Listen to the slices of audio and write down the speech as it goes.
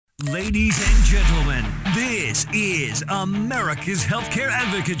Ladies and gentlemen, this is America's Healthcare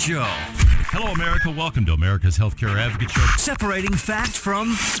Advocate Show. Hello, America. Welcome to America's Healthcare Advocate Show. Separating fact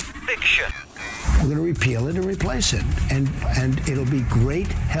from fiction. We're going to repeal it and replace it. And it'll be great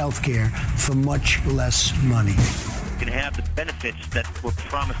healthcare for much less money. Can have the benefits that were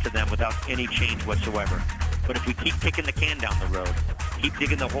promised to them without any change whatsoever. But if we keep kicking the can down the road, keep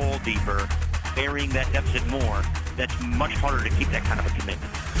digging the hole deeper, burying that deficit more, that's much harder to keep that kind of a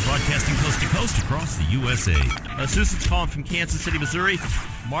commitment. Broadcasting coast to coast across the USA. Susan's calling from Kansas City, Missouri.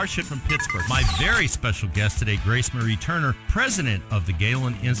 Marcia from Pittsburgh. My very special guest today, Grace Marie Turner, president of the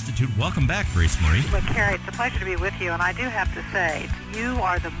Galen Institute. Welcome back, Grace Marie. Well, Cary, it's a pleasure to be with you, and I do have to say, you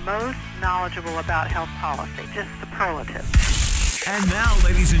are the most knowledgeable about health policy, just superlative. And now,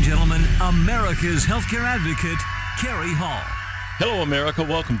 ladies and gentlemen, America's Healthcare Advocate, Cary Hall. Hello, America.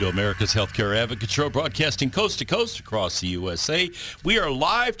 Welcome to America's Healthcare Advocate Show, broadcasting coast to coast across the USA. We are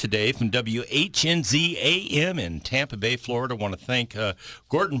live today from WHNZ AM in Tampa Bay, Florida. I want to thank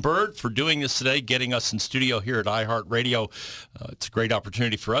Gordon Bird for doing this today, getting us in studio here at iHeartRadio. It's a great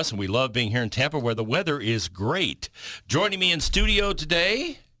opportunity for us, and we love being here in Tampa where the weather is great. Joining me in studio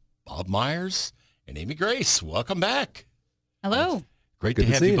today, Bob Myers and Amy Grace. Welcome back. Hello. Great to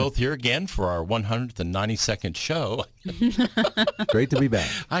have you both here again for our 192nd show. Great to be back.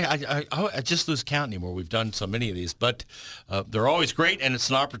 I just lose count anymore. We've done so many of these, but they're always great, and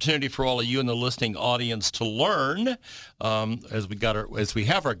it's an opportunity for all of you in the listening audience to learn. As we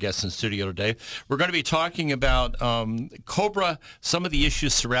have our guests in studio today, we're going to be talking about Cobra, some of the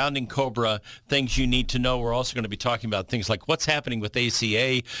issues surrounding Cobra, things you need to know. We're also going to be talking about things like what's happening with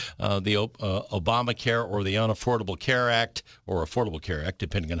ACA, the Obamacare or the Unaffordable Care Act, or Affordable Care Act,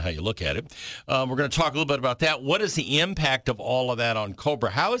 depending on how you look at it. We're going to talk a little bit about that. What is the impact of all of that on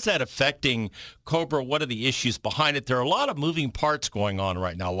Cobra? How is that affecting Cobra? What are the issues behind it? There are a lot of moving parts going on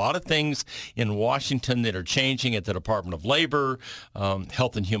right now. A lot of things in Washington that are changing at the Department of Labor,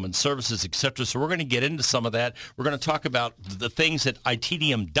 Health and Human Services, et cetera. So we're going to get into some of that. We're going to talk about the things that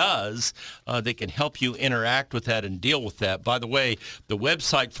ITedium does that can help you interact with that and deal with that. By the way, the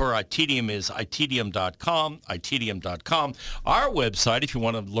website for ITedium is ITedium.com, ITedium.com. Our website, if you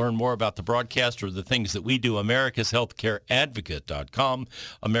want to learn more about the broadcast or the things that we do, americashealthcareadvocate.com,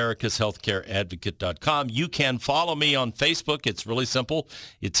 americashealthcareadvocate.com. You can follow me on Facebook. It's really simple.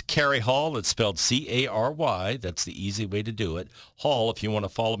 It's Cary Hall. It's spelled C-A-R-Y. That's the easy way to do it. Hall, if you want to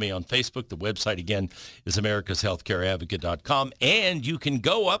follow me on Facebook. The website, again, is americashealthcareadvocate.com. And you can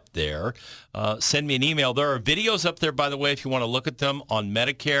go up there, send me an email. There are videos up there, by the way, if you want to look at them, on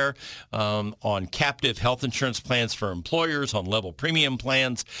Medicare, on captive health insurance plans for employers, on level premium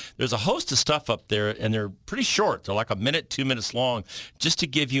plans. There's a host of stuff up there, and they're pretty short. They're like a minute, 2 minutes long, just to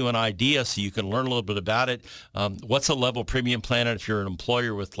give you an idea so you can learn a little bit about it. What's a level premium plan? And if you're an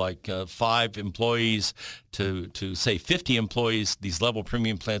employer with like 5 employees to say 50 employees, these level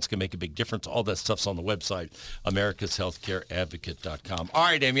premium plans can make a big difference. All that stuff's on the website, americashealthcareadvocate.com. All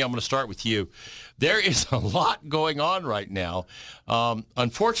right, Amy, I'm going to start with you. There is a lot going on right now.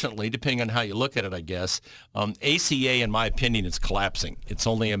 Unfortunately, depending on how you look at it, I guess, ACA, in my opinion, is collapsing. It's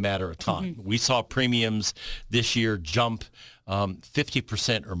only a matter of time. Mm-hmm. We saw premiums this year jump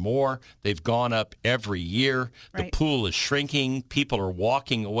 50% or more. They've gone up every year. Right. The pool is shrinking. People are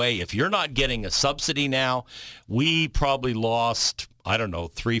walking away. If you're not getting a subsidy now, we probably lost, I don't know,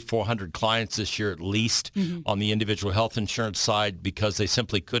 300-400 clients this year at least on the individual health insurance side because they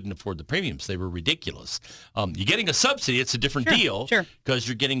simply couldn't afford the premiums. They were ridiculous. You're getting a subsidy. It's a different deal because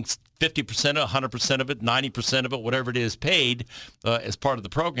you're getting 50% of 100% of it, 90% of it, whatever it is paid as part of the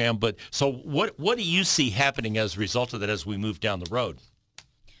program. But so what do you see happening as a result of that as we move down the road?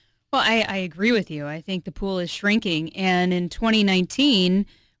 Well, I agree with you. I think the pool is shrinking. And in 2019,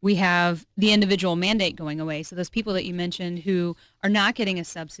 we have the individual mandate going away. So those people that you mentioned who are not getting a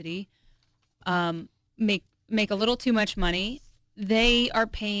subsidy make a little too much money. They are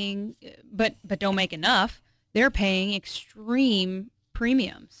paying, but don't make enough. They're paying extreme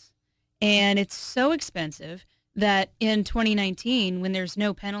premiums. And it's so expensive that in 2019, when there's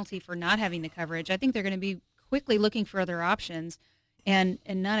no penalty for not having the coverage, I think they're going to be quickly looking for other options and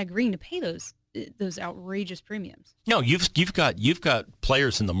not agreeing to pay those outrageous premiums. No, you've got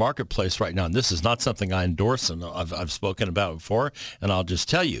players in the marketplace right now, and this is not something I endorse, and I've spoken about before, and I'll just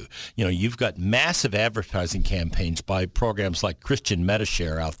tell you, you've got massive advertising campaigns by programs like Christian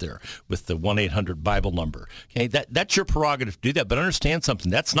Medishare out there with the 1-800-BIBLE number. Okay, that's your prerogative to do that, but understand something,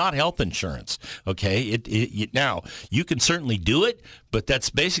 that's not health insurance. Okay, now you can certainly do it, but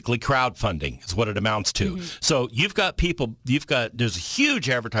that's basically crowdfunding is what it amounts to. Mm-hmm. So there's a huge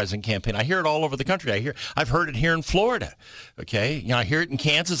advertising campaign. I hear it all all over the country. I've heard it here in Florida. Okay, I hear it in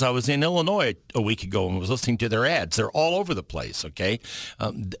Kansas. I was in Illinois a week ago and was listening to their ads. They're all over the place. Okay,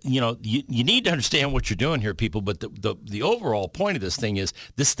 you need to understand what you're doing here, people. But the overall point of this thing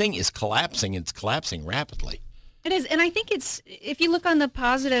is collapsing. It's collapsing rapidly. It is, and I think if you look on the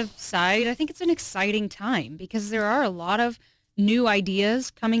positive side, I think it's an exciting time because there are a lot of new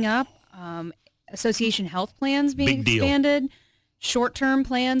ideas coming up. Association health plans being expanded, short-term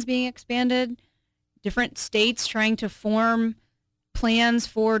plans being expanded, different states trying to form plans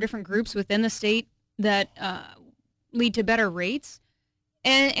for different groups within the state that lead to better rates.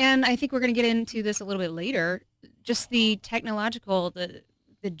 And I think we're going to get into this a little bit later, just the technological, the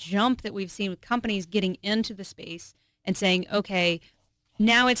jump that we've seen with companies getting into the space and saying, okay,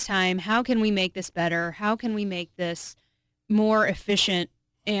 now it's time. How can we make this better? How can we make this more efficient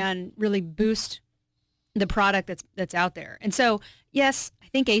and really boost the product that's out there? And so, yes, I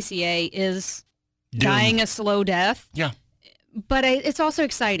think ACA is dying a slow death. Yeah. But it's also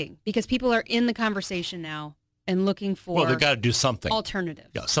exciting because people are in the conversation now and looking for Well, they've got to do something. Alternative.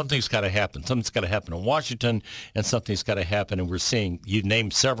 Yeah, something's got to happen. Something's got to happen in Washington, and something's got to happen. And we're seeing, you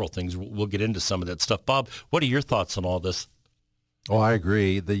named several things. We'll get into some of that stuff. Bob, what are your thoughts on all this? Oh, I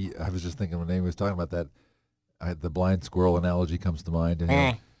agree. I was just thinking when Amy was talking about that, the blind squirrel analogy comes to mind.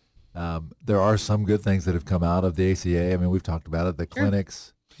 And, there are some good things that have come out of the ACA. I mean, we've talked about it, the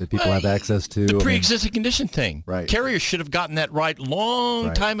clinics that people have access to. The pre-existing condition thing. Right. Carriers should have gotten that right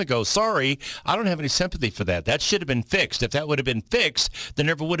long time ago. Sorry, I don't have any sympathy for that. That should have been fixed. If that would have been fixed, there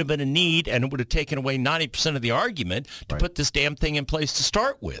never would have been a need, and it would have taken away 90% of the argument to put this damn thing in place to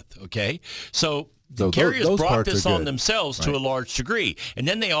start with, okay? So the carriers brought this on themselves to a large degree. And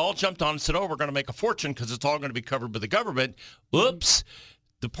then they all jumped on and said, oh, we're going to make a fortune because it's all going to be covered by the government. Oops.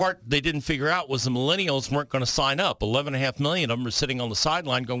 The part they didn't figure out was the millennials weren't going to sign up. 11.5 million of them are sitting on the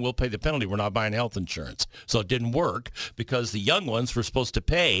sideline going, we'll pay the penalty. We're not buying health insurance. So it didn't work because the young ones were supposed to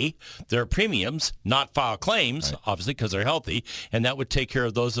pay their premiums, not file claims, obviously, because they're healthy. And that would take care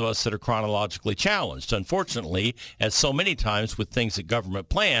of those of us that are chronologically challenged. Unfortunately, as so many times with things that government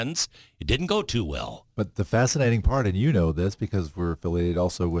plans, it didn't go too well. But the fascinating part, and you know this because we're affiliated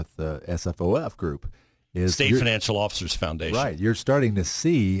also with the SFOF group, is State Financial Officers Foundation. Right. You're starting to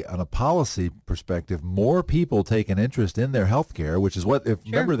see, on a policy perspective, more people take an interest in their health care, which is what,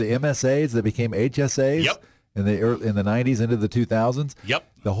 remember the MSAs that became HSAs in the 90s into the 2000s?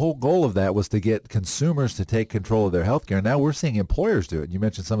 Yep. The whole goal of that was to get consumers to take control of their health care. Now we're seeing employers do it. You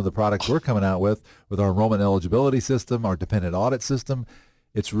mentioned some of the products we're coming out with our enrollment eligibility system, our dependent audit system.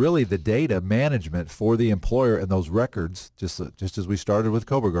 It's really the data management for the employer and those records, just as we started with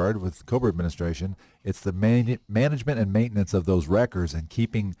Cobra Guard, with Cobra administration. It's the management and maintenance of those records and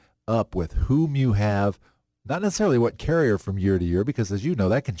keeping up with whom you have, not necessarily what carrier from year to year, because as you know,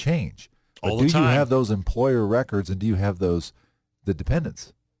 that can change. But do you have those employer records, and do you have the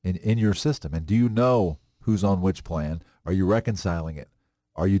dependents in your system? And do you know who's on which plan? Are you reconciling it?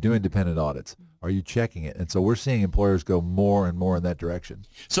 Are you doing dependent audits? Are you checking it? And so we're seeing employers go more and more in that direction.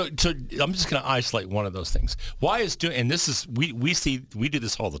 So I'm just going to isolate one of those things. Why is and this is we do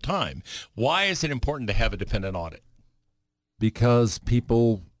this all the time. Why is it important to have a dependent audit? Because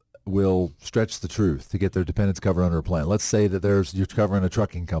people will stretch the truth to get their dependents covered under a plan. Let's say that you're covering a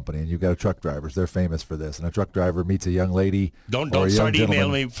trucking company and you've got truck drivers. They're famous for this. And a truck driver meets a young lady. Don't start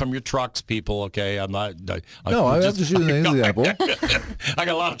emailing me from your trucks, people. Okay, I'm not. I'm just using an example. I got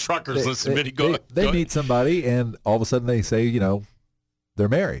a lot of truckers listening. They meet somebody and all of a sudden they say, they're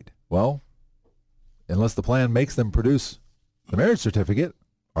married. Well, unless the plan makes them produce the marriage certificate,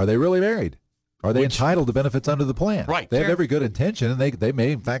 are they really married? Are they entitled to benefits under the plan? Right. They have every good intention, and they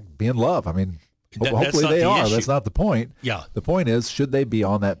may, in fact, be in love. I mean, hopefully they are. That's not the point. Yeah. The point is, should they be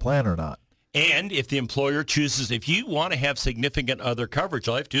on that plan or not? And if the employer chooses, if you want to have significant other coverage,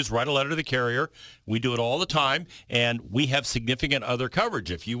 all you have to do is write a letter to the carrier. We do it all the time, and we have significant other coverage.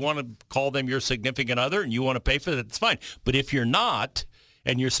 If you want to call them your significant other and you want to pay for that, it's fine. But if you're not,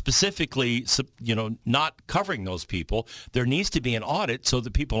 and you're specifically, not covering those people, there needs to be an audit so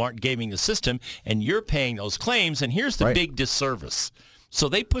that people aren't gaming the system, and you're paying those claims. And here's the big disservice. So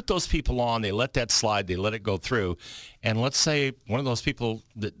they put those people on, they let that slide, they let it go through. And let's say one of those people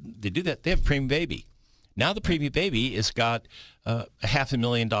that they do that, they have a preemie baby. Now the preemie baby has got a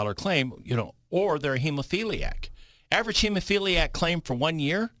 $500,000 claim, or they're a hemophiliac. Average hemophiliac claim for 1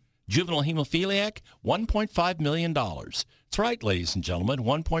 year, juvenile hemophiliac, $1.5 million. That's right, ladies and gentlemen,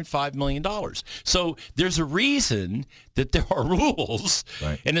 $1.5 million. So there's a reason that there are rules,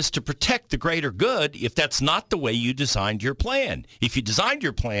 and it's to protect the greater good if that's not the way you designed your plan. If you designed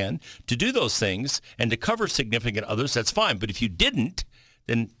your plan to do those things and to cover significant others, that's fine. But if you didn't,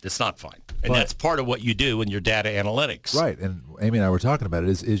 then it's not fine. And Right. that's part of what you do in your data analytics. Right. And Amy and I were talking about it.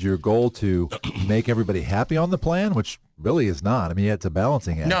 Is your goal to make everybody happy on the plan, which really is not? I mean, it's a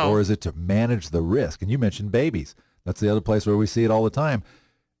balancing act. No. Or is it to manage the risk? And you mentioned babies. That's the other place where we see it all the time.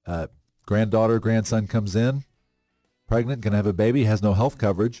 Granddaughter, grandson comes in, pregnant, going to have a baby, has no health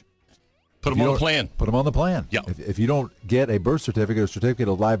coverage. Put them on the plan. Put them on the plan. Yeah. If you don't get a birth certificate or certificate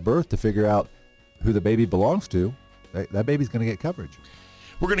of live birth to figure out who the baby belongs to, that baby's going to get coverage.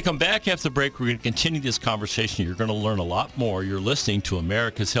 We're going to come back after the break. We're going to continue this conversation. You're going to learn a lot more. You're listening to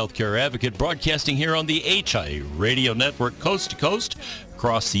America's Healthcare Advocate, broadcasting here on the HIA Radio Network, coast to coast,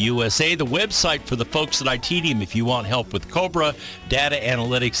 across the USA. The website for the folks at ITedium, if you want help with Cobra, data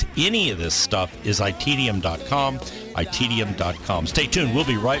analytics, any of this stuff, is ITedium.com, ITedium.com. Stay tuned. We'll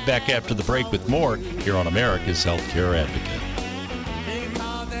be right back after the break with more here on America's Healthcare Advocate.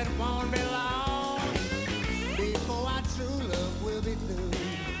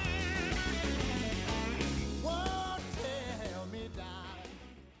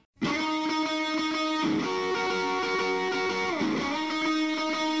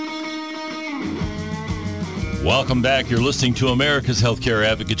 Welcome back. You're listening to America's Healthcare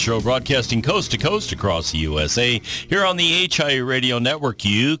Advocate Show, broadcasting coast to coast across the USA. Here on the HIA Radio Network,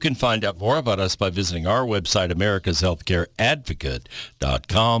 you can find out more about us by visiting our website,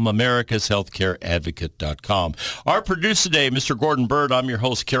 americashealthcareadvocate.com, americashealthcareadvocate.com. Our producer today, Mr. Gordon Bird. I'm your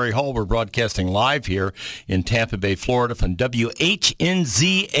host, Cary Hall. We're broadcasting live here in Tampa Bay, Florida from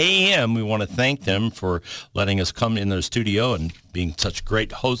WHNZ AM. We want to thank them for letting us come in their studio and being such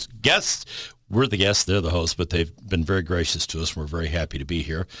great guests. We're the guests, they're the hosts, but they've been very gracious to us. We're very happy to be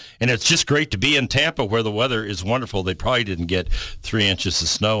here. And it's just great to be in Tampa where the weather is wonderful. They probably didn't get 3 inches of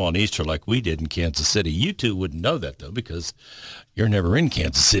snow on Easter like we did in Kansas City. You two wouldn't know that, though, because you're never in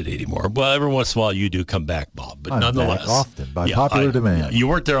Kansas City anymore. Well, every once in a while you do come back, Bob, but I'm nonetheless. back often, by popular demand. You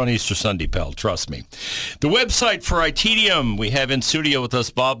weren't there on Easter Sunday, pal, trust me. The website for ITedium, we have in studio with us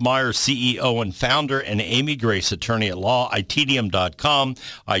Bob Meyer, CEO and founder, and Amy Grace, attorney at law, ITedium.com,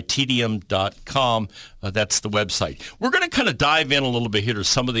 ITedium.com. That's the website. We're going to kind of dive in a little bit here to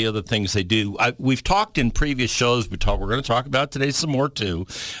some of the other things they do. We've talked in previous shows. We're going to talk about today some more too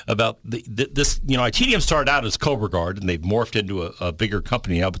about this. You know, ITedium started out as Cobra Guard, and they've morphed into a bigger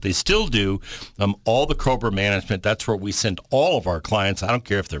company now. But they still do all the Cobra management. That's where we send all of our clients. I don't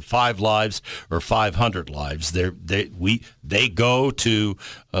care if they're 5 lives or 500 lives. They go to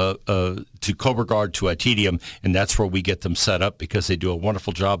Cobra Guard, to ITedium, and that's where we get them set up because they do a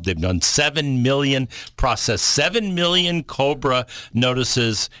wonderful job. They've done 7 million Cobra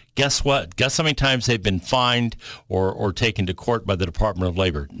notices. Guess what? Guess how many times they've been fined or taken to court by the Department of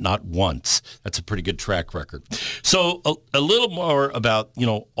Labor? Not once. That's a pretty good track record. So a little more about,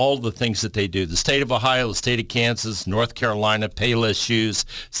 all the things that they do. The state of Ohio, the state of Kansas, North Carolina, Payless Shoes,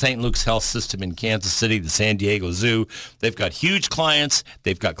 St. Luke's Health System in Kansas City, the San Diego Zoo. They've got huge clients.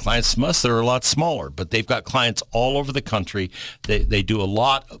 They've got clients from us that are a lot smaller, but they've got clients all over the country. They do a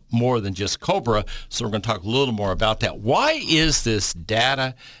lot more than just Cobra, so we're going to talk a little more about that. Why is this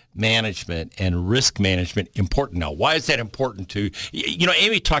data management and risk management important now? Why is that important to,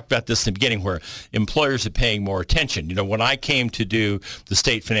 Amy talked about this in the beginning where employers are paying more attention. When I came to do the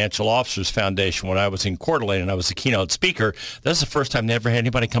State Financial Officers Foundation when I was in Coeur d'Alene and I was a keynote speaker, that's the first time I ever had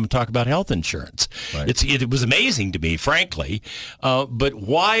anybody come and talk about health insurance. Right. It was amazing to me, frankly. But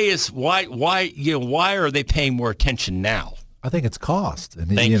why are they paying more attention now? I think it's cost.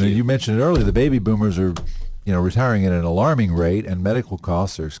 And Thank you. You mentioned it earlier, the baby boomers are retiring at an alarming rate, and medical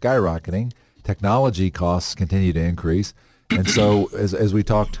costs are skyrocketing. Technology costs continue to increase. And so as we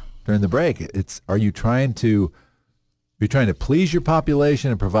talked during the break, are you trying to please your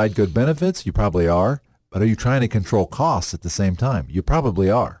population and provide good benefits? You probably are. But are you trying to control costs at the same time? You probably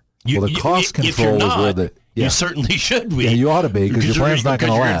are. The cost control is where the... You certainly should be. Yeah, you ought to be because your plan's not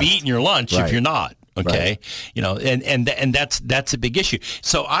going to last. You're going to be eating your lunch Right. if you're not. Okay, right. And that's a big issue.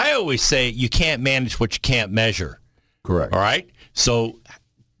 So I always say you can't manage what you can't measure. Correct. All right. So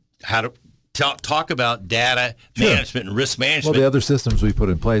how to talk about data management and risk management. Well, the other systems we put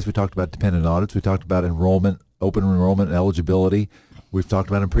in place, we talked about dependent audits. We talked about enrollment, open enrollment, and eligibility. We've talked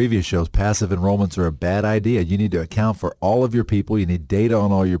about in previous shows, passive enrollments are a bad idea. You need to account for all of your people. You need data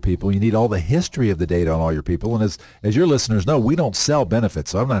on all your people. You need all the history of the data on all your people. And as your listeners know, we don't sell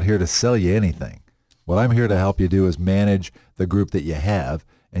benefits, so I'm not here to sell you anything. What I'm here to help you do is manage the group that you have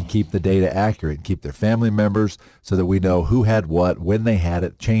and keep the data accurate and keep their family members so that we know who had what, when they had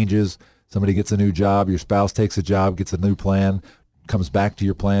it, changes. Somebody gets a new job, your spouse takes a job, gets a new plan, comes back to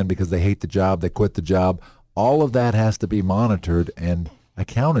your plan because they hate the job, they quit the job. All of that has to be monitored and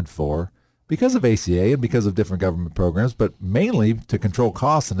accounted for because of ACA and because of different government programs, but mainly to control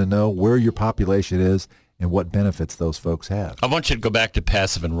costs and to know where your population is and what benefits those folks have. I want you to go back to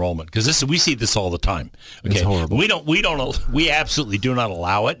passive enrollment because we see this all the time. Okay, it's horrible. We absolutely do not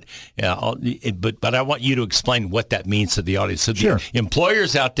allow it. But I want you to explain what that means to the audience. So Sure. the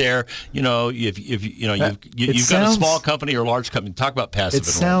employers out there, you've got a small company or a large company. Talk about passive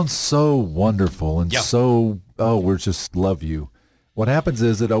enrollment. It sounds so wonderful and we just love you. What happens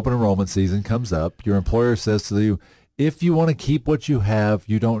is that open enrollment season comes up. Your employer says to you, if you want to keep what you have,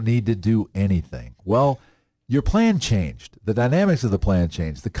 you don't need to do anything. Well, your plan changed. The dynamics of the plan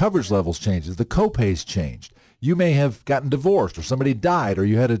changed. The coverage levels changed. The copays changed. You may have gotten divorced or somebody died or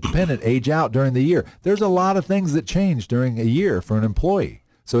you had a dependent age out during the year. There's a lot of things that change during a year for an employee.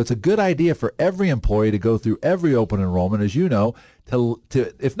 So it's a good idea for every employee to go through every open enrollment, as you know, to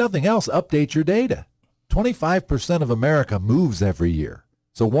if nothing else, update your data. 25% of America moves every year.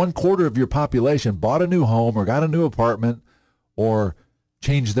 So 1/4 of your population bought a new home or got a new apartment or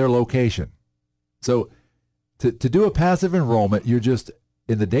changed their location. So to do a passive enrollment, you're just,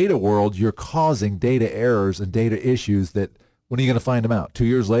 in the data world, you're causing data errors and data issues that, when are you going to find them out? 2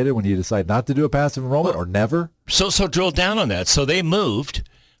 years later when you decide not to do a passive enrollment or never? So drill down on that. So they moved,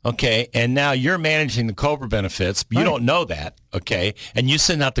 okay, and now you're managing the Cobra benefits. You don't know that, okay, and you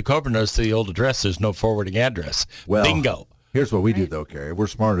send out the Cobra notice to the old address. There's no forwarding address. Well, bingo. Here's what we do, though, Cary. We're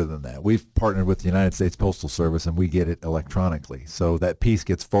smarter than that. We've partnered with the United States Postal Service, and we get it electronically. So that piece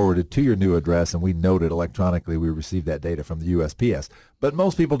gets forwarded to your new address, and we note it electronically. We receive that data from the USPS. But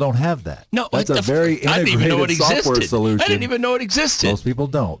most people don't have that. No, that's a very integrated software solution. I didn't even know it existed. Most people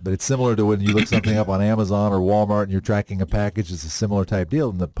don't. But it's similar to when you look something up on Amazon or Walmart and you're tracking a package. It's a similar type deal,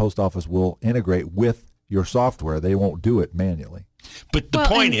 and the post office will integrate with your software. They won't do it manually. But the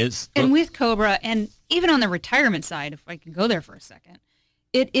point is... And with Cobra, and even on the retirement side, if I can go there for a second,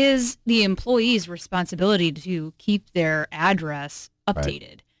 it is the employee's responsibility to keep their address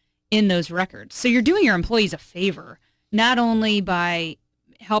updated in those records. So you're doing your employees a favor, not only by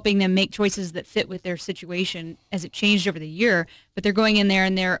helping them make choices that fit with their situation as it changed over the year, but they're going in there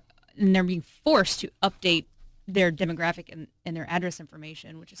and they're being forced to update their demographic and their address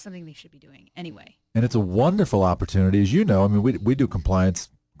information, which is something they should be doing anyway. And it's a wonderful opportunity, as you know. I mean, we do compliance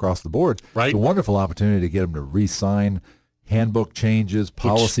across the board. Right. It's a wonderful opportunity to get them to re-sign handbook changes,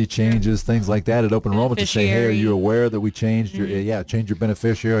 policy changes, things like that at open enrollment to say, hey, are you aware that we changed your change your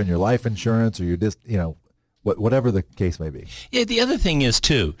beneficiary and your life insurance or your whatever the case may be. Yeah, the other thing is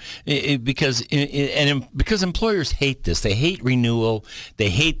too, because employers hate this. They hate renewal. They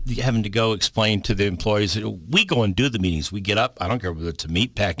hate having to go explain to the employees. We go and do the meetings. We get up. I don't care whether it's a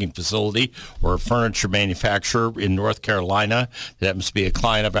meat packing facility or a furniture manufacturer in North Carolina that happens to be a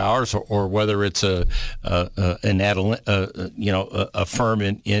client of ours, or whether it's a firm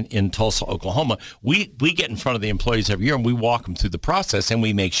in Tulsa, Oklahoma. We get in front of the employees every year and we walk them through the process and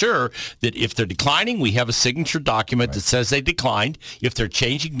we make sure that if they're declining, we have a signature document that says they declined. If they're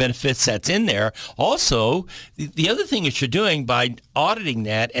changing benefits, that's in there. Also, the other thing that you're doing by auditing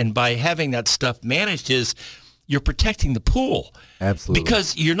that and by having that stuff managed is you're protecting the pool. Absolutely.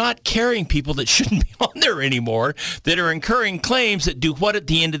 Because you're not carrying people that shouldn't be on there anymore that are incurring claims that do what at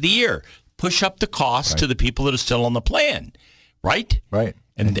the end of the year? Push up the cost to the people that are still on the plan. Right? Right.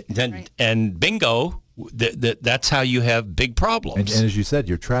 And bingo, that's how you have big problems. And as you said,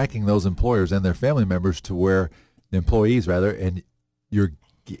 you're tracking those employers and their family members to where the employees, and you're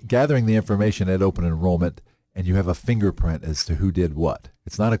gathering the information at open enrollment, and you have a fingerprint as to who did what.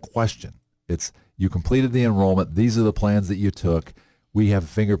 It's not a question. It's you completed the enrollment. These are the plans that you took. We have a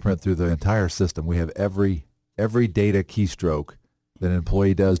fingerprint through the entire system. We have every data keystroke that an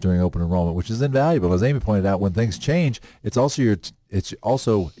employee does during open enrollment, which is invaluable. As Amy pointed out, when things change, it's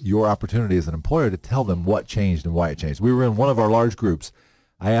also your opportunity as an employer to tell them what changed and why it changed. We were in one of our large groups.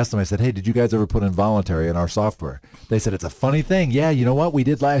 I asked them, I said, hey, did you guys ever put in voluntary in our software? They said, it's a funny thing. Yeah, you know what? We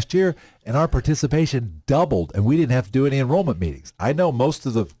did last year, and our participation doubled, and we didn't have to do any enrollment meetings. I know most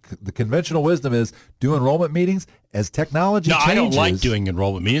of the conventional wisdom is do enrollment meetings. As technology changes... I don't like doing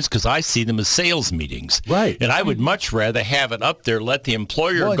enrollment meetings because I see them as sales meetings. Right. And I would much rather have it up there, let the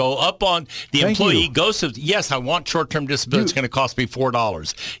employer go up on... The employee goes to, yes, I want short-term disability. It's going to cost me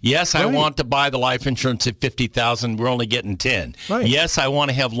 $4. Yes, I want to buy the life insurance at $50,000. We're only getting $10. Right. Yes, I want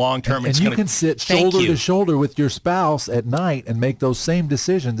to have long-term... And you can sit shoulder to shoulder with your spouse at night and make those same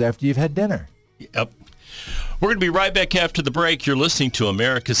decisions after you've had dinner. Yep. We're going to be right back after the break. You're listening to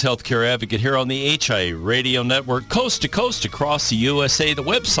America's Healthcare Advocate here on the HIA Radio Network, coast to coast across the USA. The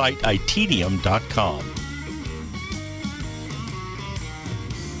website, ITedium.com.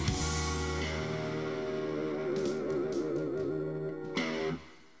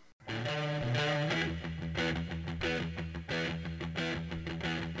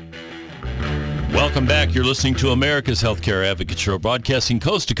 Welcome back. You're listening to America's Healthcare Advocate Show, broadcasting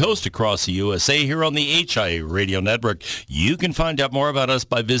coast to coast across the USA here on the HIA Radio Network. You can find out more about us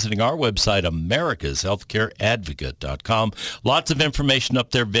by visiting our website, americashealthcareadvocate.com. Lots of information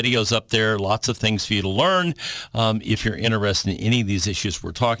up there, videos up there, lots of things for you to learn if you're interested in any of these issues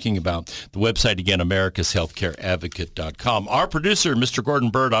we're talking about. The website, again, americashealthcareadvocate.com. Our producer, Mr. Gordon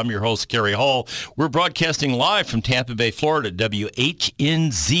Bird, I'm your host, Cary Hall. We're broadcasting live from Tampa Bay, Florida,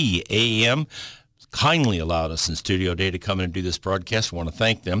 WHNZ AM. Kindly allowed us in studio today to come in and do this broadcast. I want to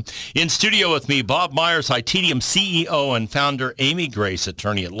thank them. In studio with me, Bob Myers, ITedium CEO and founder, Amy Grace,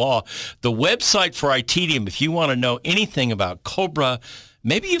 attorney at law. The website for ITedium, if you want to know anything about Cobra,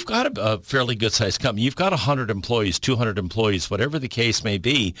 maybe you've got a fairly good-sized company. You've got 100 employees, 200 employees, whatever the case may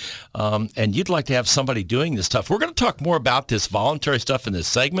be, and you'd like to have somebody doing this stuff. We're going to talk more about this voluntary stuff in this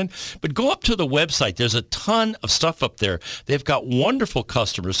segment, but go up to the website. There's a ton of stuff up there. They've got wonderful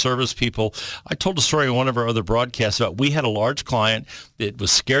customer service people. I told a story in one of our other broadcasts about we had a large client that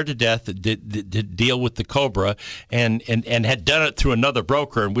was scared to death that did deal with the Cobra and had done it through another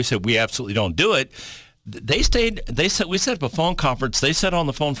broker, and we said we absolutely don't do it. We set up a phone conference. They sat on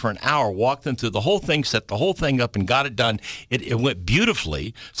the phone for an hour, walked them through the whole thing, set the whole thing up, and got it done. It went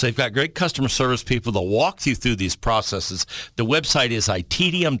beautifully. So they've got great customer service people that walk you through these processes. The website is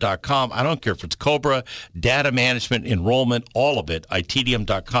ITedium.com. I don't care if it's Cobra, data management, enrollment, all of it,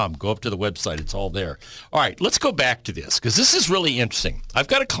 ITedium.com. Go up to the website. It's all there. All right, let's go back to this because this is really interesting. I've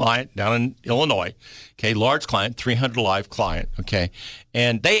got a client down in Illinois, okay, large client, 300 live client, okay,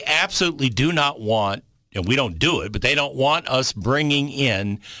 and they absolutely do not want, and we don't do it, but they don't want us bringing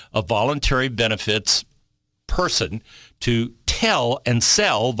in a voluntary benefits person to tell and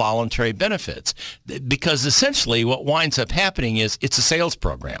sell voluntary benefits, because essentially what winds up happening is it's a sales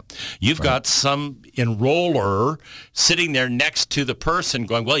program. You've got some enroller sitting there next to the person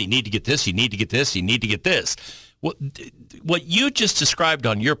going, well, you need to get this, you need to get this, you need to get this. What you just described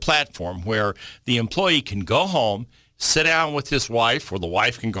on your platform, where the employee can go home, sit down with his wife, or the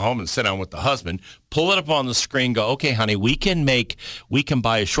wife can go home and sit down with the husband, pull it up on the screen, go, okay, honey, we can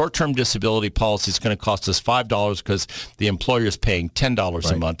buy a short-term disability policy. It's going to cost us $5 because the employer is paying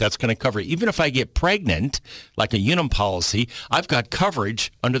 $10 a month. That's going to cover it. Even if I get pregnant, like a Unum policy, I've got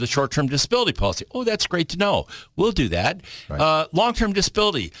coverage under the short-term disability policy. Oh, that's great to know. We'll do that. Long-term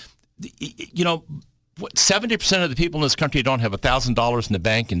disability, 70% of the people in this country don't have $1,000 in the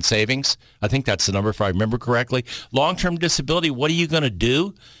bank in savings. I think that's the number, if I remember correctly. Long-term disability, what are you going to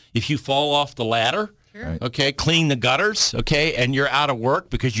do if you fall off the ladder? Sure. Okay, clean the gutters, okay, and you're out of work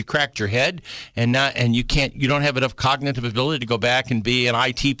because you cracked your head and you don't have enough cognitive ability to go back and be an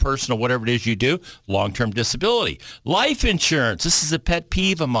IT person or whatever it is you do. Long-term disability. Life insurance, this is a pet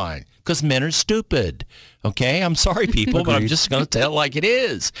peeve of mine because men are stupid. Okay, I'm sorry, people, but I'm just going to tell it like it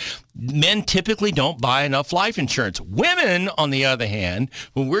is. Men typically don't buy enough life insurance. Women, on the other hand,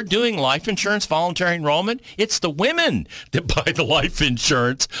 when we're doing life insurance, voluntary enrollment, it's the women that buy the life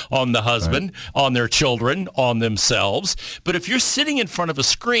insurance on the husband, on their children, on themselves. But if you're sitting in front of a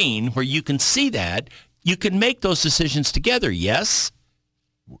screen where you can see that, you can make those decisions together, yes?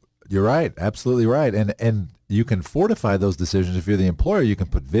 You're right, absolutely right. And you can fortify those decisions if you're the employer. You can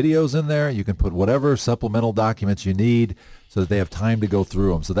put videos in there. You can put whatever supplemental documents you need so that they have time to go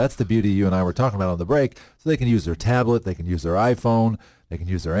through them. So that's the beauty you and I were talking about on the break. So they can use their tablet, they can use their iPhone, they can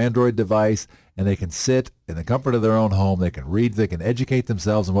use their Android device, and they can sit in the comfort of their own home. They can read, they can educate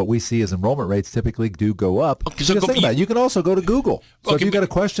themselves. And what we see is enrollment rates typically do go up. Okay, so think about it. You can also go to Google. So if you've got a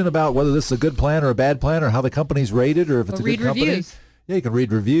question about whether this is a good plan or a bad plan or how the company's rated or if it's a good company, reviews. Yeah, you can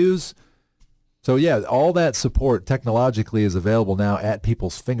read reviews. So, yeah, all that support technologically is available now at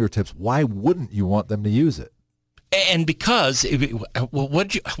people's fingertips. Why wouldn't you want them to use it? And because, what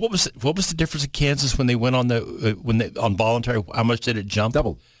was the difference in Kansas when they went on on voluntary? How much did it jump?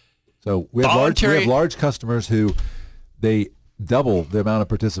 Doubled. So we have large customers who they double the amount of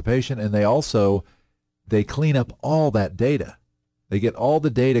participation, and they clean up all that data. They get all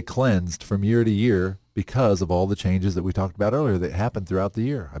the data cleansed from year to year because of all the changes that we talked about earlier that happened throughout the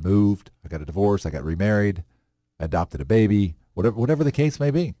year. I moved, I got a divorce, I got remarried, I adopted a baby, whatever the case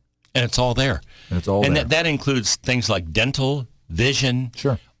may be. And it's all there. And that includes things like dental, vision.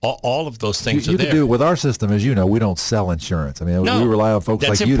 Sure. All of those things are there. You can do it with our system, as you know. We don't sell insurance. I mean, we rely on folks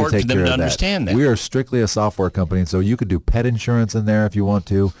like you to take care of that. That's important for them to understand that. We are strictly a software company, and so you could do pet insurance in there if you want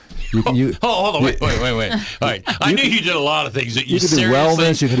to. Hold on, wait. All right, I knew you did a lot of things. You can do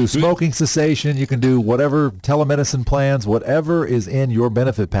wellness. You can do smoking cessation. You can do whatever telemedicine plans, whatever is in your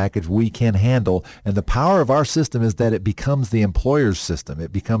benefit package, we can handle. And the power of our system is that it becomes the employer's system.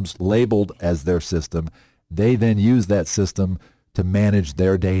 It becomes labeled as their system. They then use that system to manage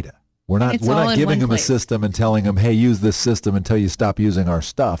their data. We're not It's all in giving one them place. a system and telling them, hey, use this system until you stop using our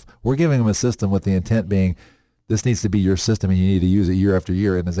stuff. We're giving them a system with the intent being, this needs to be your system and you need to use it year after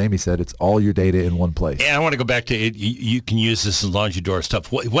year. And as Amy said, it's all your data in one place. And I want to go back to it. You can use this as long as you do our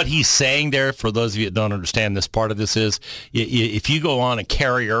stuff. What he's saying there, for those of you that don't understand this part of this, is if you go on a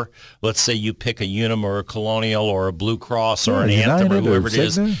carrier, let's say you pick a Unum or a Colonial or a Blue Cross or an Anthem or whoever it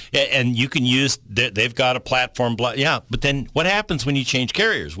is, and you can use, they've got a platform. Yeah, but then what happens when you change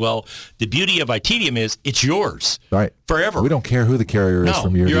carriers? Well, the beauty of ITedium is it's yours. Right. Forever. We don't care who the carrier is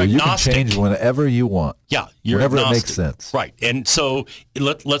from year to year. You can change whenever you want. Yeah, whenever agnostic. it makes sense. Right. And so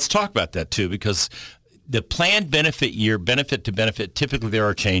let's talk about that too, because the planned benefit year, benefit to benefit, typically there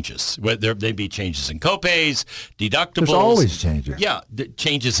are changes. There may be changes in copays, deductibles. There's always changes. Yeah,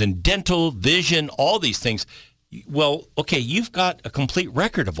 changes in dental, vision, all these things. Well, okay, you've got a complete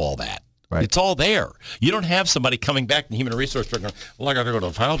record of all that. Right. It's all there. You don't have somebody coming back in human resource going, well, I got to go to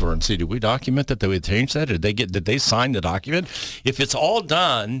the file drawer and see, did we document that we changed that? Did they sign the document? If it's all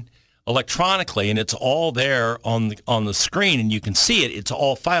done electronically and it's all there on the screen and you can see it, it's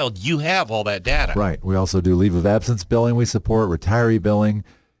all filed, you have all that data. Right. We also do leave of absence billing we support, retiree billing,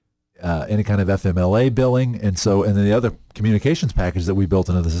 any kind of FMLA billing. And then the other communications package that we built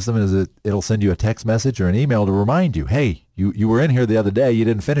into the system is it'll send you a text message or an email to remind you, hey, you were in here the other day, you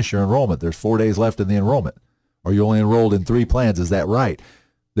didn't finish your enrollment. There's 4 days left in the enrollment. Or you only enrolled in 3 plans. Is that right?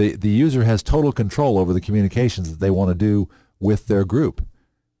 The user has total control over the communications that they want to do with their group.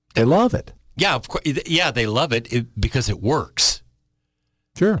 They love it. Yeah, of course. Yeah, they love it because it works.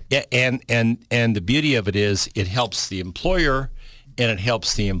 Sure. And the beauty of it is it helps the employer and it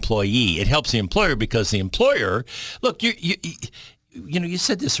helps the employee. It helps the employer because the employer, look, you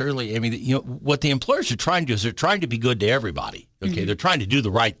said this earlier, Amy, that, what the employers are trying to do is they're trying to be good to everybody. Okay, mm-hmm. They're trying to do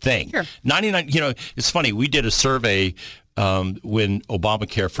the right thing. Sure. 99, it's funny. We did a survey when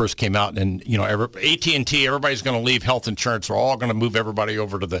Obamacare first came out, and AT&T, everybody's going to leave health insurance. We're all going to move everybody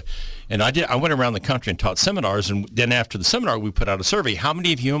over to and I went around the country and taught seminars, and then after the seminar, we put out a survey. How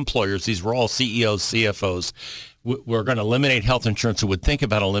many of you employers, these were all CEOs, CFOs, we're going to eliminate health insurance, or would think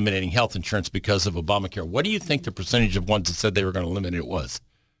about eliminating health insurance because of Obamacare? What do you think the percentage of ones that said they were going to eliminate it was?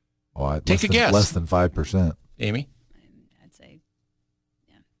 Oh, Take a guess. Less than 5%. Amy? I'd say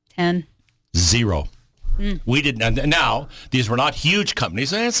 10. 0. We didn't. Now, these were not huge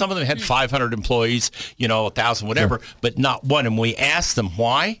companies. And some of them had 500 employees, 1,000, whatever, sure. But not one. And we asked them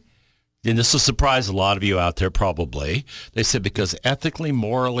why. And this will surprise a lot of you out there probably. They said because ethically,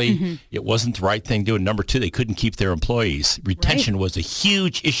 morally, it wasn't the right thing to do. And number 2, they couldn't keep their employees. Retention was a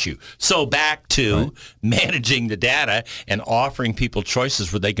huge issue. So back to managing the data and offering people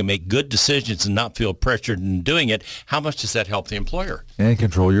choices where they can make good decisions and not feel pressured in doing it. How much does that help the employer? And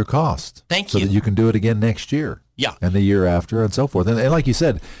control your cost. Thank you. So that you can do it again next year. Yeah. And the year after and so forth. And like you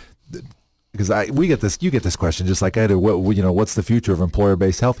said, because you get this question just like I do. What's the future of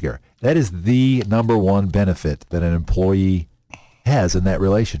employer-based healthcare? That is the number one benefit that an employee has in that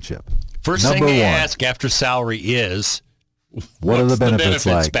relationship. First thing they ask after salary is, what are the benefits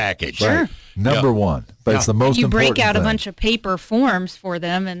like? Package? Sure. Right. Number one, but it's the most important. You break out thing. a bunch of paper forms for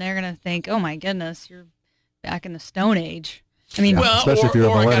them, and they're going to think, "Oh my goodness, you're back in the Stone Age." I mean, especially if you're a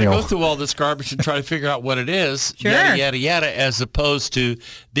I got to millennial. go through all this garbage and try to figure out what it is, Sure. yada, yada, yada, as opposed to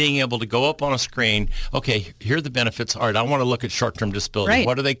being able to go up on a screen, okay, here are the benefits. All right, I want to look at short-term disability. Right.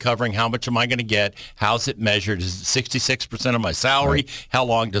 What are they covering? How much am I going to get? How's it measured? Is it 66% of my salary? Right. How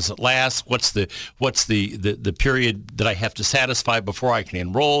long does it last? What's the period that I have to satisfy before I can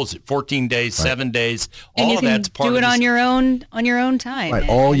enroll? Is it 14 days, 7 days? All of that's part of it this. on your own time. Right,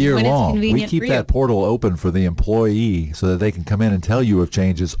 all year when long. It's We convenient keep for that you. portal open for the employee so that they can come in and tell you of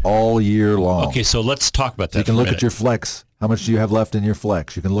changes all year long. Okay, so let's talk about that. You can look at your flex. How much do you have left in your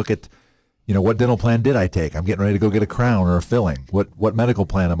flex? You can look at, what dental plan did I take? I'm getting ready to go get a crown or a filling. What medical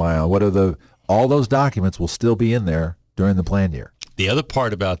plan am I on? All those documents will still be in there during the plan year. The other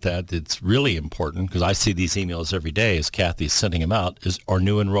part about that that's really important, because I see these emails every day as Kathy's sending them out, is our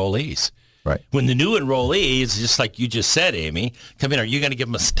new enrollees. Right. When the new enrollees, just like you just said, Amy, come in, are you going to give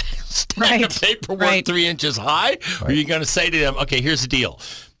them a stack of paperwork 3 inches high? Or are you going to say to them, okay, here's the deal.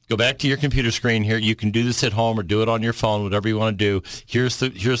 Go back to your computer screen here. You can do this at home or do it on your phone, whatever you want to do. Here's the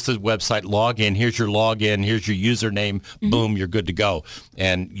website. Log in. Here's your login. Here's your username. Boom, you're good to go.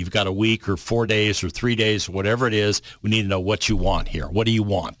 And you've got a week or 4 days or 3 days, whatever it is. We need to know what you want here. What do you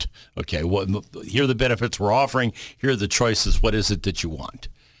want? Okay, here are the benefits we're offering. Here are the choices. What is it that you want?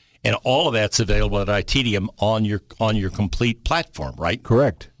 And all of that's available at ITedium on your complete platform, right?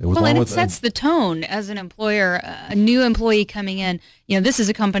 Correct. It sets the tone as an employer, a new employee coming in. This is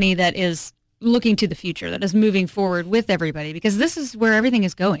a company that is looking to the future, that is moving forward with everybody, because this is where everything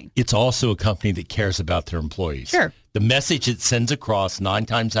is going. It's also a company that cares about their employees. Sure. The message it sends across 9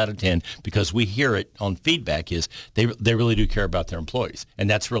 times out of 10, because we hear it on feedback, is they really do care about their employees. And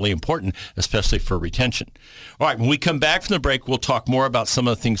that's really important, especially for retention. All right, when we come back from the break, we'll talk more about some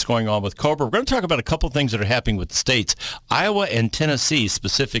of the things going on with Cobra. We're going to talk about a couple of things that are happening with the states, Iowa and Tennessee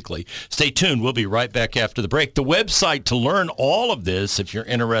specifically. Stay tuned. We'll be right back after the break. The website to learn all of this, if you're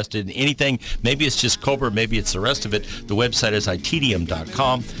interested in anything, maybe it's just Cobra, maybe it's the rest of it, the website is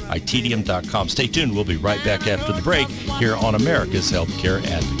ITedium.com, ITedium.com. Stay tuned. We'll be right back after the break here on America's Healthcare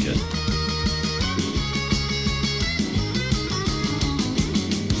Advocate.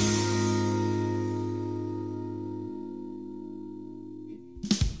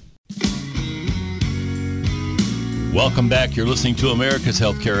 Welcome back. You're listening to America's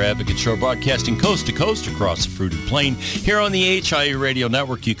Healthcare Advocate Show, broadcasting coast to coast across the fruited plain. Here on the HIE Radio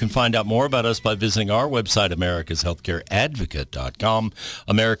Network, you can find out more about us by visiting our website, americashealthcareadvocate.com,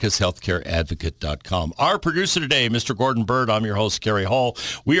 americashealthcareadvocate.com. Our producer today, Mr. Gordon Bird. I'm your host, Cary Hall.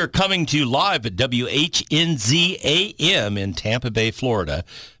 We are coming to you live at WHNZ AM in Tampa Bay, Florida.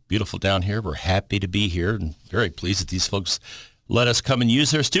 Beautiful down here. We're happy to be here and very pleased that these folks let us come and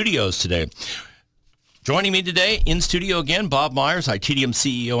use their studios today. Joining me today in studio again, Bob Myers, ITedium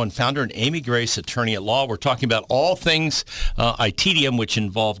CEO and founder, and Amy Grace, attorney at law. We're talking about all things ITedium, which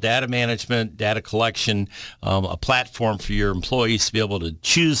involve data management, data collection, a platform for your employees to be able to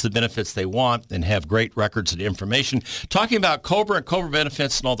choose the benefits they want and have great records and information. Talking about Cobra and Cobra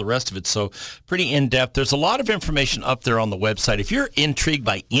benefits and all the rest of it, so pretty in-depth. There's a lot of information up there on the website. If you're intrigued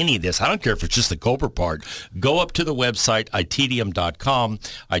by any of this, I don't care if it's just the Cobra part, go up to the website, ITedium.com,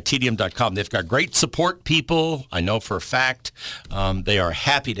 ITedium.com. They've got great support people, I know for a fact. They are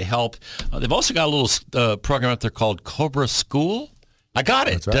happy to help. They've also got a little program out there called Cobra School. I got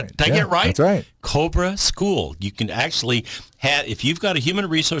it. That's right. Did I get it right? That's right. Cobra School. You can actually have, if you've got a human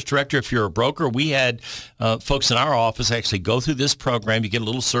resource director, if you're a broker, we had folks in our office actually go through this program. You get a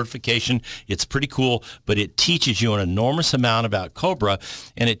little certification. It's pretty cool, but it teaches you an enormous amount about Cobra,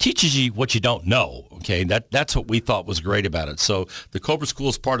 and it teaches you what you don't know. Okay, that's what we thought was great about it. So the Cobra School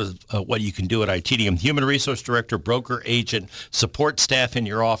is part of what you can do at ITedium. Human resource director, broker, agent, support staff in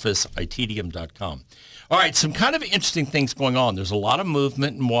your office, ITedium.com. All right, some kind of interesting things going on. There's a lot of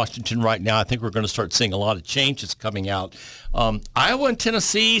movement in Washington right now. I think we're going to start seeing a lot of changes coming out. Iowa and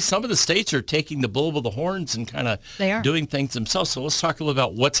Tennessee, some of the states are taking the bull by the horns and kind of doing things themselves. So let's talk a little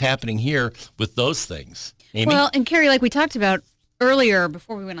about what's happening here with those things. Amy? Well, and Cary, like we talked about earlier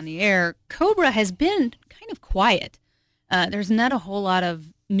before we went on the air, Cobra has been kind of quiet. There's not a whole lot of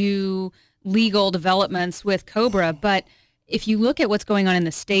new legal developments with Cobra, but if you look at what's going on in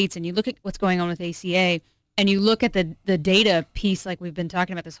the states and you look at what's going on with ACA and you look at the data piece like we've been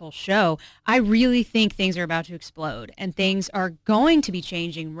talking about this whole show, I really think things are about to explode and things are going to be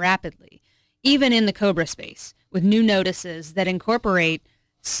changing rapidly, even in the Cobra space, with new notices that incorporate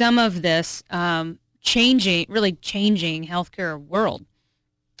some of this changing healthcare world.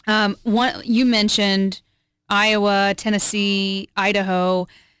 You mentioned Iowa, Tennessee, Idaho.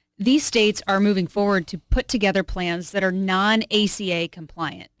 These states are moving forward to put together plans that are non-ACA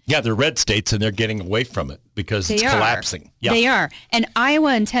compliant. Yeah, they're red states, and they're getting away from it because it's collapsing. Yeah. They are. And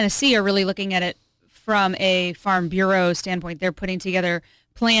Iowa and Tennessee are really looking at it from a Farm Bureau standpoint. They're putting together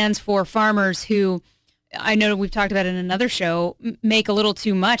plans for farmers who, I know we've talked about in another show, make a little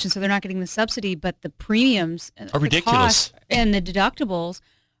too much, and so they're not getting the subsidy, but the premiums are ridiculous. And the deductibles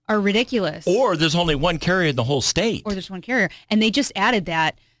are ridiculous. Or there's only one carrier in the whole state. Or there's one carrier. And they just added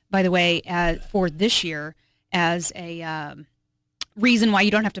that, by the way, for this year as a reason why you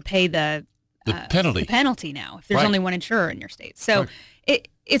don't have to pay the penalty now if there's only one insurer in your state. So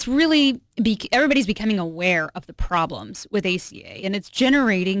it's really, everybody's becoming aware of the problems with ACA, and it's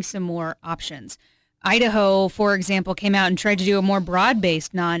generating some more options. Idaho, for example, came out and tried to do a more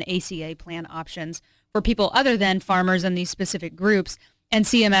broad-based non-ACA plan options for people other than farmers and these specific groups, and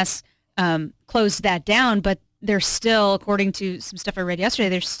CMS closed that down, but they're still, according to some stuff I read yesterday,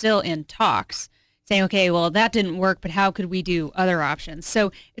 they're still in talks saying, okay, well, that didn't work, but how could we do other options?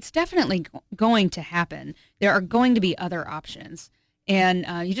 So it's definitely going to happen. There are going to be other options, and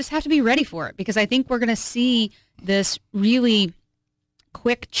you just have to be ready for it, because I think we're going to see this really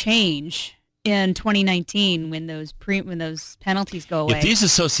quick change in 2019 when those penalties go away. If these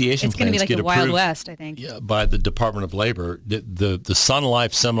association it's going to be like the Wild West, I think. Yeah, by the Department of Labor, the Sun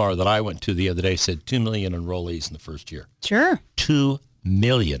Life seminar that I went to the other day said 2 million enrollees in the first year. Sure. 2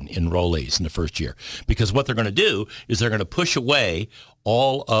 million enrollees in the first year, because what they're going to do is they're going to push away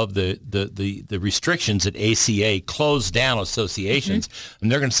all of the restrictions that ACA closed down associations,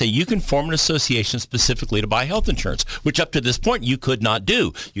 and they're going to say you can form an association specifically to buy health insurance, which up to this point you could not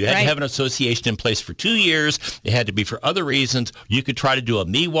do. You had to have an association in place for 2 years. It had to be for other reasons. You could try to do a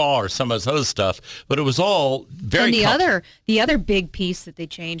MIWA or some of this other stuff, but it was all very. And the other big piece that they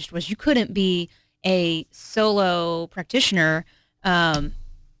changed was you couldn't be a solo practitioner and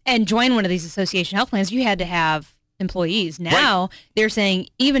join one of these association health plans. You had to have employees. Now they're saying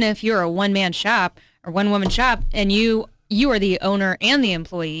even if you're a one-man shop or one-woman shop and you are the owner and the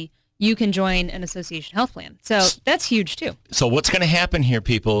employee, you can join an association health plan. So that's huge too. So what's going to happen here,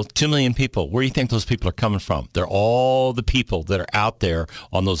 people? 2 million people. Where do you think those people are coming from? They're all the people that are out there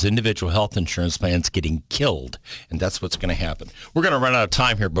on those individual health insurance plans getting killed. And that's what's going to happen. We're going to run out of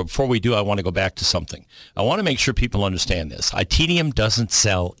time here, but before we do, I want to go back to something. I want to make sure people understand this. ITedium doesn't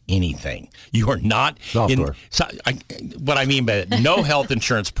sell anything. You are not software. What I mean by that, no health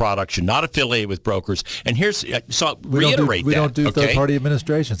insurance products. You're not affiliated with brokers. And here's, so reiterate that. We don't do third-party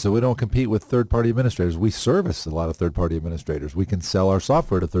administration, so we don't compete with third-party administrators. We service a lot of third-party administrators. We can sell our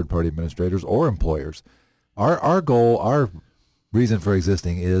software to third-party administrators or employers. Our goal, our reason for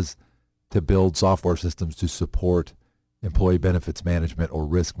existing is to build software systems to support employee benefits management or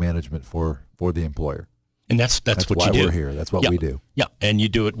risk management for the employer. And that's what why you do. We're here. That's what we do. Yeah, and you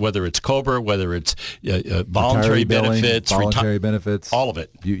do it whether it's Cobra, whether it's voluntary benefits, voluntary benefits, all of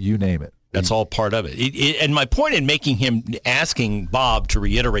it. You name it. That's all part of it. And my point in asking Bob to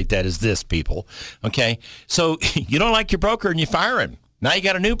reiterate that is this, people. Okay, so you don't like your broker and you fire him. Now you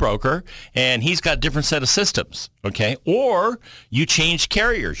got a new broker, and he's got a different set of systems, okay? Or you change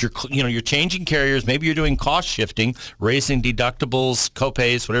carriers. You're changing carriers. Maybe you're doing cost shifting, raising deductibles,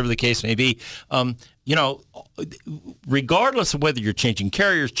 copays, whatever the case may be. Regardless of whether you're changing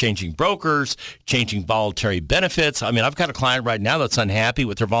carriers, changing brokers, changing voluntary benefits. I mean, I've got a client right now that's unhappy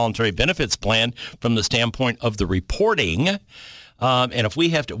with their voluntary benefits plan from the standpoint of the reporting. And if we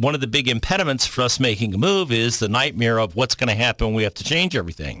have to, one of the big impediments for us making a move is the nightmare of what's going to happen when we have to change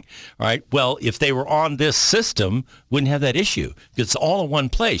everything. All right. Well, if they were on this system, wouldn't have that issue. It's all in one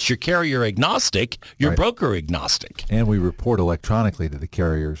place. You're carrier agnostic, you're broker agnostic. And we report electronically to the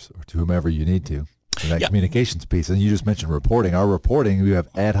carriers or to whomever you need to. That communications piece. And you just mentioned reporting. Our reporting, we have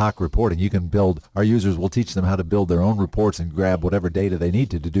ad hoc reporting. You can build, our users will teach them how to build their own reports and grab whatever data they need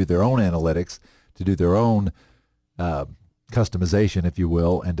to do their own analytics, to do their own customization, if you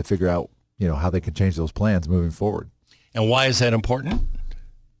will, and to figure out, how they can change those plans moving forward. And why is that important?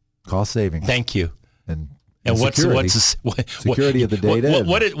 Cost saving. Thank you. And security. Security of the data.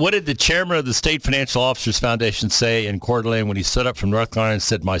 What did the chairman of the State Financial Officers Foundation say in Coeur d'Alene when he stood up from North Carolina and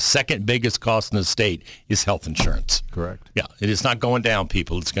said, my second biggest cost in the state is health insurance? Correct. Yeah, it is not going down,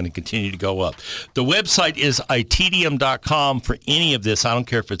 people. It's going to continue to go up. The website is ITedium.com for any of this. I don't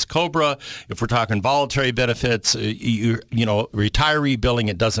care if it's Cobra, if we're talking voluntary benefits, retiree billing,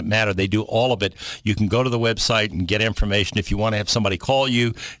 it doesn't matter. They do all of it. You can go to the website and get information. If you want to have somebody call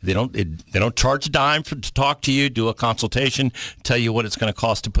you, they don't charge a dime to talk to you, do a consultation, tell you what it's going to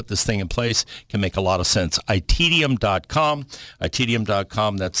cost to put this thing in place. Can make a lot of sense. ITedium.com.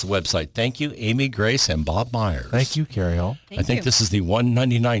 ITedium.com, that's the website. Thank you, Amy, Grace, and Bob Myers. Thank you, Cary Hall. I think this is the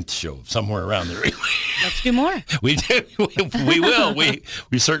 199th show, somewhere around there. Let's do more. We do. We will.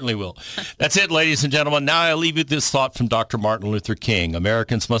 We certainly will. That's it, ladies and gentlemen. Now I leave you this thought from Dr. Martin Luther King.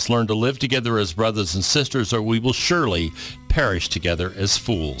 Americans must learn to live together as brothers and sisters, or we will surely perish together as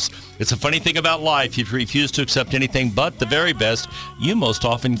fools. It's a funny thing about life. If you refuse to accept anything but the very best, you most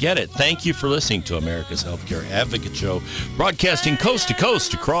often get it. Thank you for listening to America's Healthcare Advocate Show, broadcasting coast to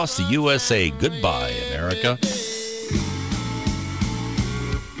coast across the USA. Goodbye, America.